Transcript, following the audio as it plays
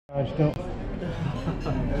Charged up.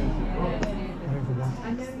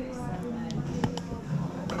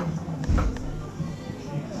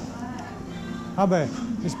 Abby,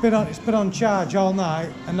 it's been on charge all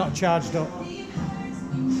night and not charged up.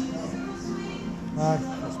 Right.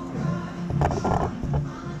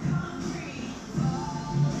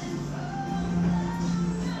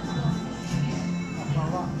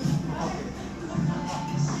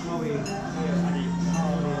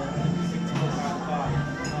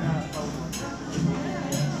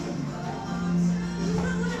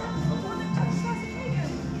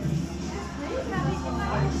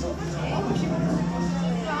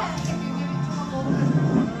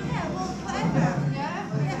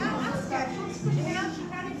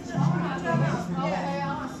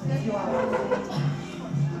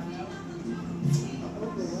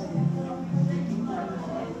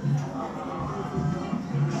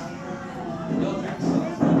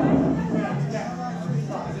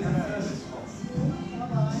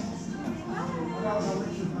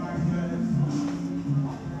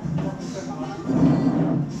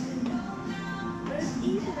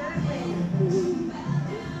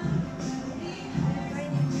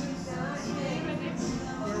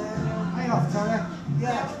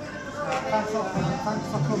 Yeah. Thanks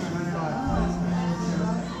for coming anyway.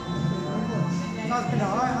 That's been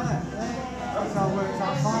alright, hasn't it? That's all worked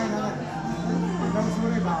out fine, hasn't it? Nothing to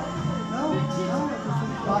worry about. No.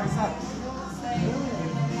 Like I said.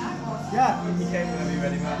 Yeah. You came to be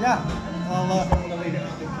ready, man. Yeah. I'm going to lead it.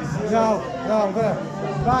 No, I'm going to.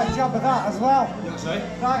 Right job of that as well. Sorry?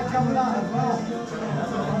 Right job of that as well.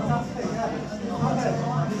 Fantastic, yeah.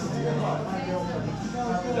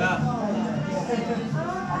 Yeah.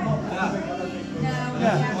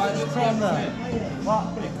 Yeah, it's from there. What?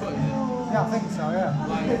 Yeah, I think so, yeah.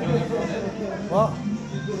 What?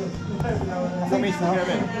 I think so.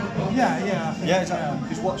 Yeah.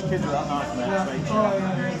 Just watch kids with that knife there.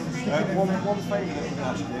 One favour that we can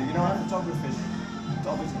actually do, you know how photographers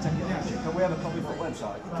obviously take it out. Can we have a Probably Foot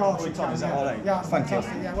website? Of course. Tom, is that all right? Yeah,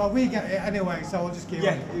 fantastic. Yeah, well, we get it anyway, so we'll just give it.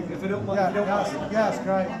 Yeah, if I don't mind. Yeah, that's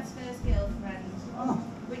great. Dad's first girlfriend,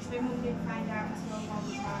 which we mum didn't find out until all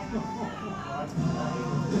the time.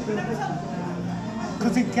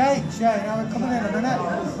 Cutting cake, yeah, you know, we're coming in a minute.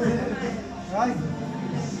 Right?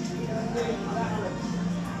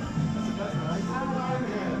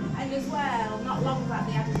 And as well, not long back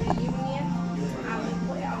they had a reunion, and we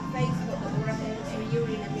put it on Facebook that we were having a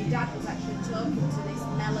reunion, and my dad was actually talking to this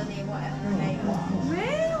Melanie, whatever her name was.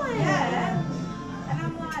 Really? Yeah. And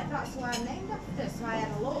I'm like, that's why I'm named after, so I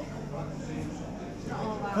had a look. Not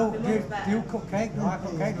all that. Oh, do you cook cake? No, I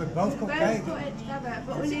cook cake. We both cook cake. Put it together,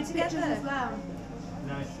 but We need pictures as well.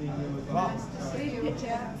 What?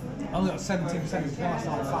 picture. I only got 17 seconds, that's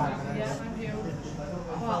like 5 minutes.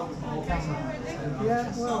 Well,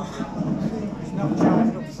 Yeah, well, it's not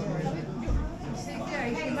charged up for some reason.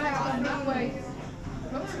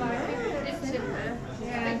 Looks like it. It's timber.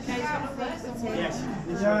 yeah, Kate's got a first one. Yes,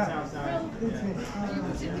 this Yeah. one's outside. Are you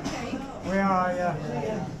putting the cake? We are, yeah.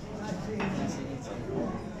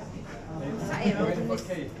 Sat here holding this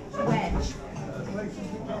wedge.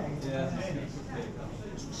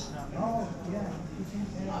 Oh, yeah.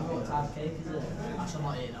 I've got time cake, is it? That's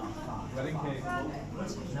not eating off. Wedding cake. I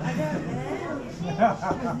don't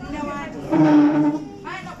know. No idea.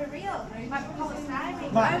 Might not be real. Might be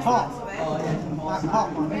polystyrene. Like pop. Oh, yeah. Like pop,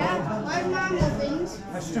 man. Yeah. Where's my muffins?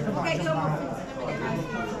 Let's strip it back Get just your now. muffins in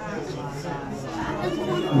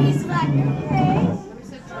a minute. He's like,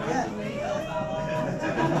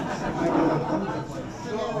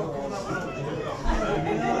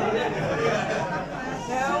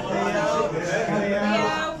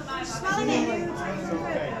 Smelling it.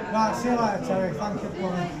 Right, see you later, Terry. Thank you for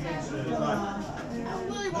coming.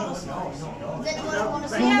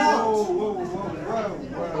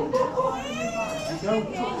 Don't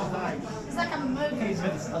touch the knife. it's like a movie.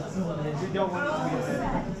 We don't want it to be a bit.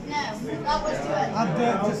 No, that was too early.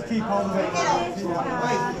 I'd just keep on with it.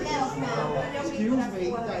 Excuse me,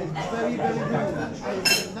 that is very, very rude. I have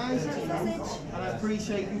been nice to you, and I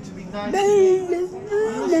appreciate you to be nice to me.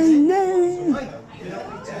 Right.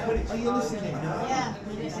 Are you listening? Yeah.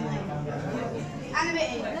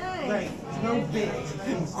 Animated. Right, no bit.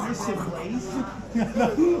 Listen, please. Do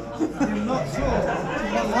not talk.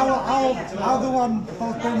 How the one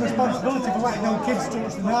taking responsibility for letting no kids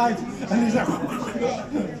touch the knife, and he's like,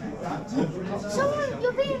 Someone,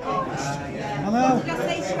 you're being coached. I know. Just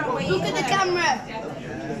say straight away. Look at the camera.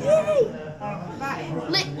 Yay!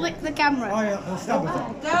 Lick the camera. Oh yeah, I'll stop it.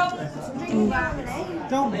 Don't drink that.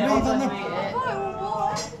 Don't breathe on the...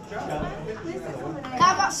 Can I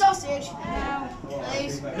have that sausage? No.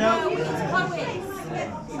 Please. No, it's Chloe's.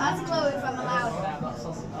 That's Chloe if I'm allowed.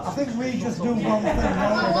 I think we just do one thing I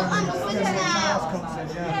longer want my than muffins when now. Charles comes in,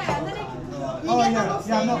 yeah. Yeah, and then it can You Oh get yeah, the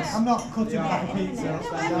yeah, muffins. I'm not cutting back a pizza.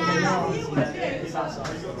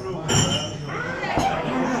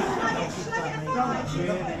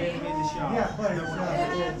 Yeah, please.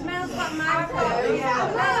 Mel's got my phone. Yeah,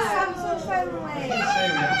 Mel's Samsung phone away.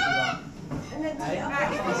 And then if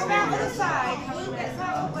it's about the other side, Luke gets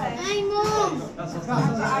out of the way. Hey, Mum. I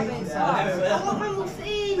want my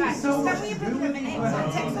muffins. Right, just stand with your brother a minute, so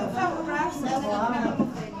take some photographs and then you can have a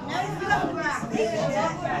muffin. No photographs.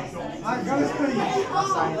 I'm gonna speak.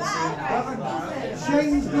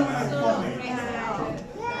 Shane's doing it for me.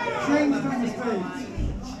 Shane's doing the speech.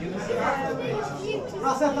 I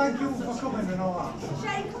said thank you for coming and all that.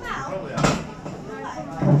 Shane, come out.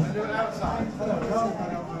 Do it outside. I don't know.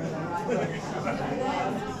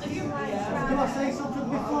 Can I say something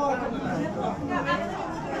before I come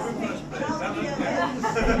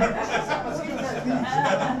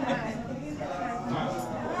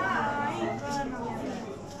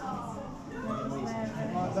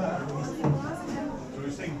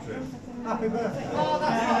Happy birthday. Oh,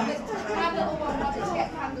 that's what this my little one wanted to get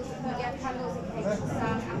candles, but yeah, candles in case it's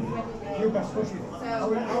sad and ready. You best push it. So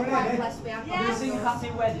we're quite blessed we have Have you seen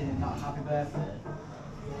Happy Wedding, not Happy Birthday?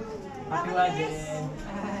 Happy Wedding.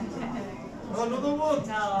 Another one.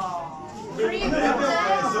 No.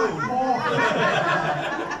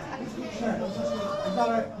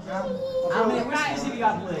 How many whiskeys have you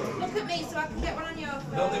had, Lee? Look at me so I can get one on your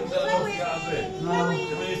phone. Don't think they'll look at it. No.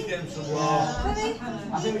 Can we just get him some more? Chloe?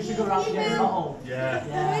 I think we should go round and get a bottle. Yeah.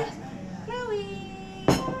 Yeah. Chloe?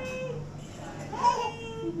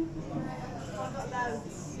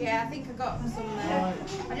 Yeah, I think I got some there.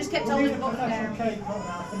 I just kept We need a holding them up professional there. cake cut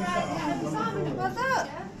now. Finish that off. What's up?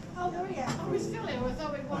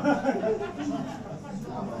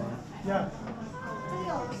 Yeah.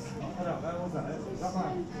 I don't know, was that it? Is that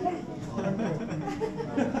mine?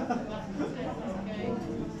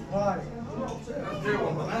 Right. Do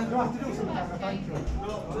one, man. Do I have to do something? Thank you.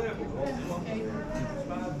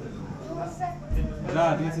 No,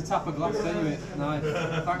 you need to tap a glass anyway. Nice.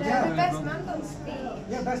 Thanks. Yeah, the best man don't speak.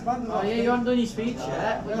 Yeah, best man. Oh yeah, you haven't done your speech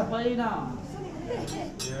yet. What are you playing now?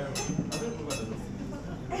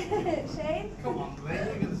 Shane?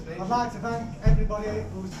 I'd like to thank everybody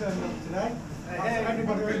who's turned up today.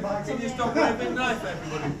 Everybody who invited. Can you stop being a bit nice for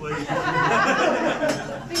everybody, please? I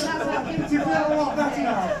think that's what Do you feel a lot better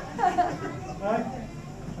now? Right?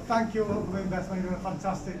 Thank you for being best man. You're doing a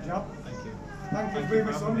fantastic job. Thank you. Thank you for being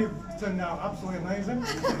my son. You've turned out absolutely amazing.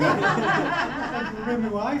 Thank you for being my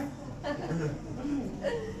wife.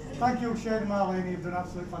 Thank you, Shane and Marlene. You've done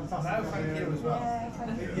absolutely fantastic. No, thank you as well.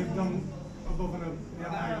 You've done above and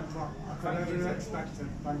beyond what I could ever have expected.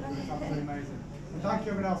 Thank you. It's absolutely amazing. And thank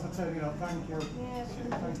you everyone else for turning up. Thank you.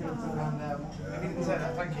 Thank you. If you didn't say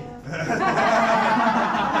that, thank you.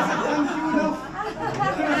 Thank you enough.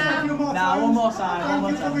 Nah, one more time. Thank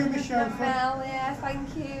you for being my chauffeur. Well, yeah, thank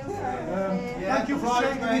you. Thank you for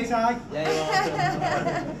straightening me tie. Yeah, you're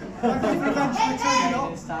welcome. Thank you for eventually turning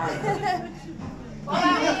up. It's time. What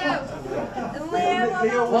about Leo? And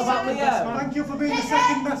Leo, What about Leo? Thank you for being the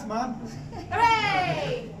second best man.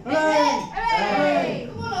 Hooray! Hooray! Hooray!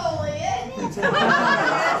 Come on, Ollie.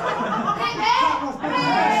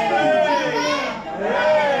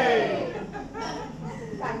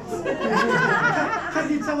 Can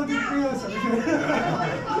you tell a bit rehearsal? Yeah,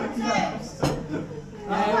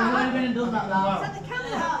 we've already been and done that now. Is that the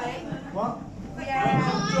camera, mate? What? Yeah.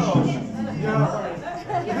 Yeah.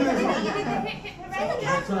 You did the hip hip hooray.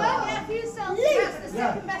 That's the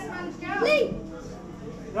second best man's job.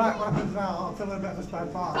 Right, what happens now? I'll tell her a bit of a spare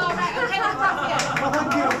part. Oh, right, okay, we'll clap you. Well,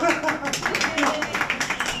 thank you.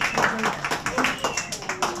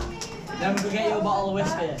 Then we can get you a bottle of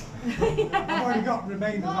whiskey. I've already got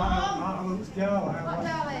remainders out of Luke's girl.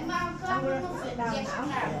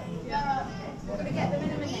 We're going to get them in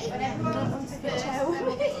a minute when everyone wants to go. I thought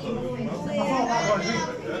that was it.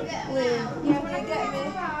 Yeah, we're going to get them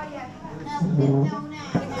in.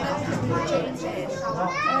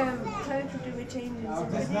 Chloe could do with changes.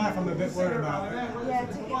 This knife I'm a bit worried about. Yeah,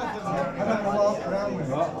 take it back to I don't know what around with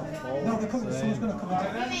it. No, someone's going to come and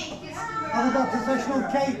take it. Have we got professional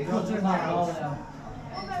cake cutter in the house?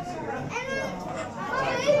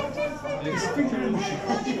 He's fingering the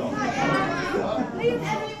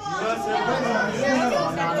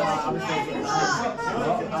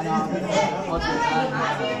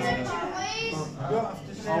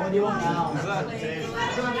What do you want now?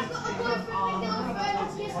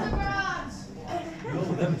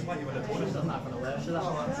 She's done that for the worst. She's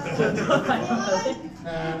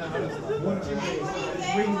One, two,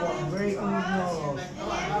 green one, very good nose.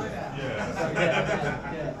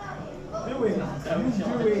 Do it. You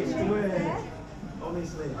do it. Do it.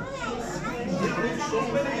 Honestly.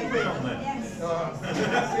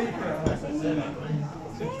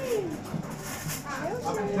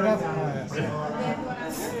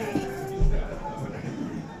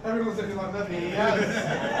 Everyone's looking like that.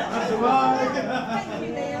 That's right.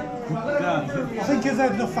 I think he's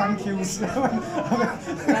had enough thank yous.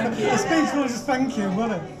 The speech was just thank you,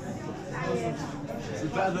 wasn't it? It's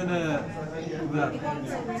better than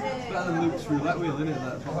Luke's roulette wheel, isn't it?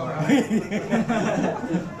 That's what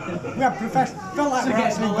We had professional. Felt like we're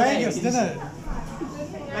actually in Vegas, didn't it?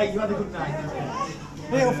 Hey, you had a good night, didn't you?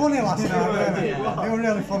 They were funny last night, weren't they? They were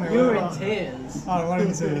really funny. You were weren't in they? tears. Oh, they were in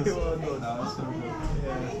tears. No, it's so good.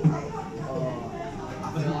 I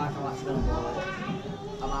feel like I'm actually on board.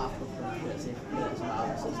 I might have to look for a bit, see if I can get some out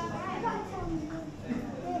of the system.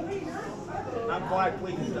 I'm quite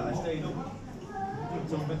pleased that I stayed up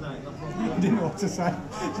until midnight. Didn't know what to say.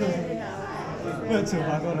 Not too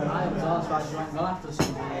bad, wasn't I it? was also actually gone after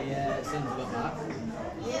somebody as soon as we got back.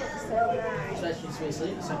 Especially sweet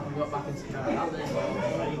sleep, so we got back into the car.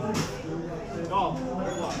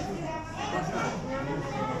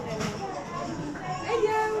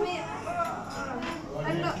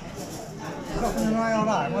 I'm not Nothing right, all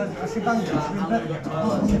right. Well, she banged it. She been getting tired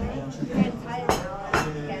now again.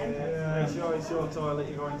 It's your toilet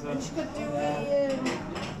you're going to. She could do the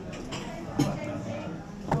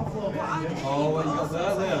Oh, what you got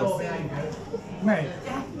there, Leo? Mate,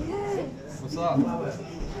 What's that?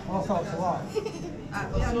 all sorts of what?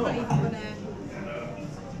 I'm not even gonna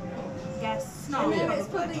guess. No, it's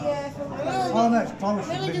for the Oh, no, it's close.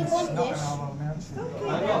 I really She's do been want snotting this. all over me, hasn't she? I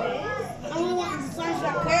got. I only want the slice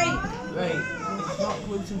of cake. Right, it's not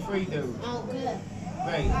gluten free, dude. Oh, good.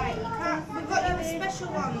 Right. Right, you can't. We've got you the special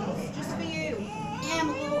ones just for you. Yeah, I'm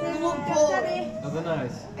a little bored. Daddy, Are they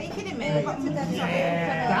nice? are you kidding me? We've got to Daddy.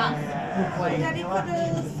 Good play. Daddy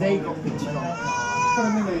cuddles. They got pictures on. For a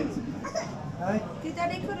minute. Hey? Do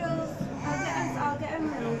Daddy cuddles. I'll get him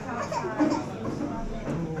when we come outside.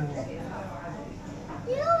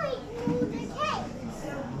 You don't eat the cake.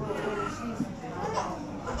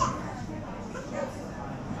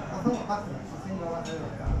 I thought back of it. I think I like her.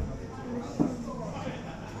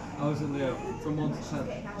 How is it, Leo? From 1 to 10?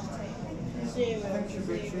 Zero. I think she'd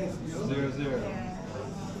be cheese. 0, 0.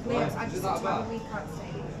 Liam's, I Is just that told bad? him we can't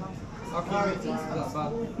stay. How can you eat that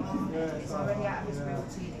bad? It's already out of his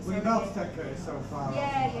routine. It's Were you already- about to take her so far?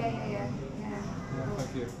 Yeah.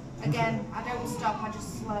 Thank you. Again, I don't stop, I just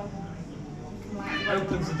slow. You can like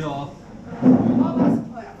Opens the door. Oh, that's the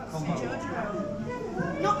point. I've got to see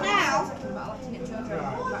Jojo. Not now. But I'll have to get Jojo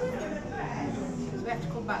back. Because we have to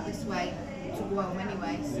come back this way to go home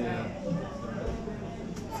anyway, so. Yeah.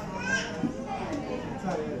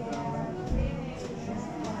 Tell you,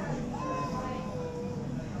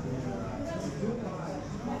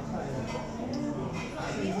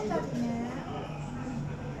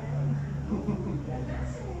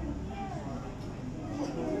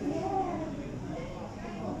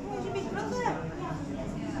 Where's your big brother?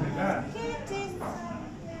 yeah. Curtis.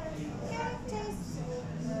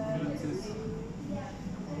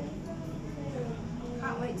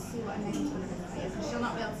 Can't wait to see what her name's going to be because she'll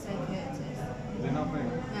not be able to say Curtis. They're nothing.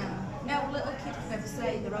 No little kid could ever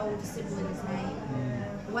say their older sibling's name.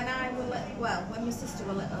 When I were when my sister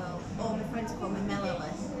were little, all my friends called me Melody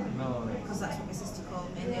No. because that's what my sister called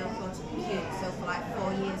me and they all thought it was cute. So for like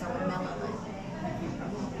 4 years I was Melody.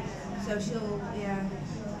 So she'll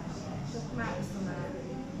come out with some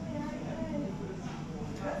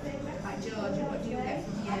like Georgia, what do you get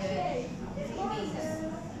from your niece?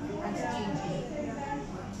 And Gigi.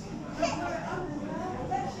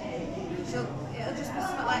 It'll just be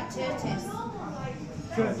something like Curtis.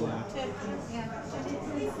 Curtis.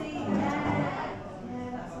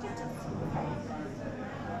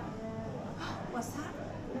 What's that?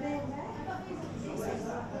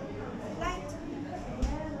 Light.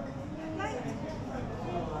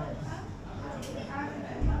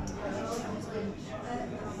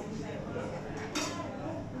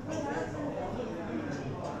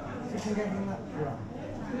 Did you get in that drum?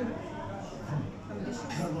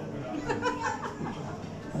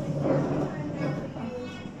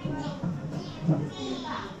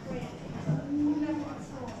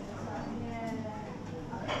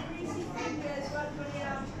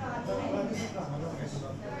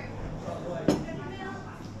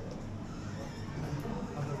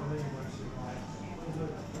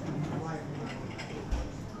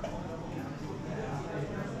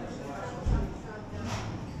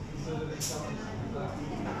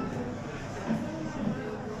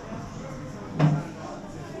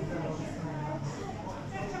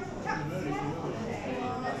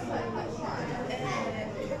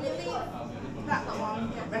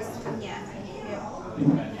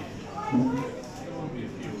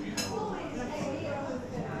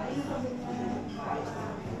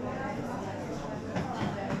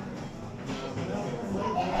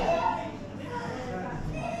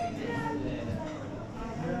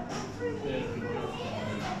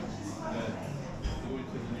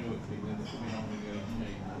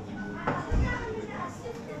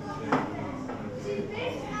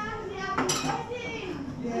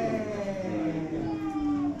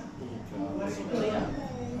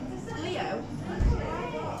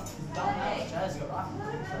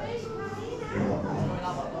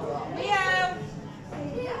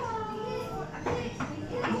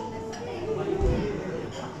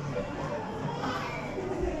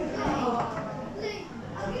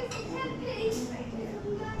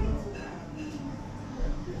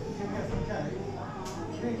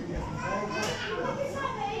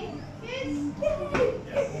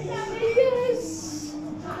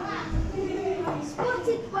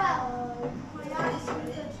 Spotted well.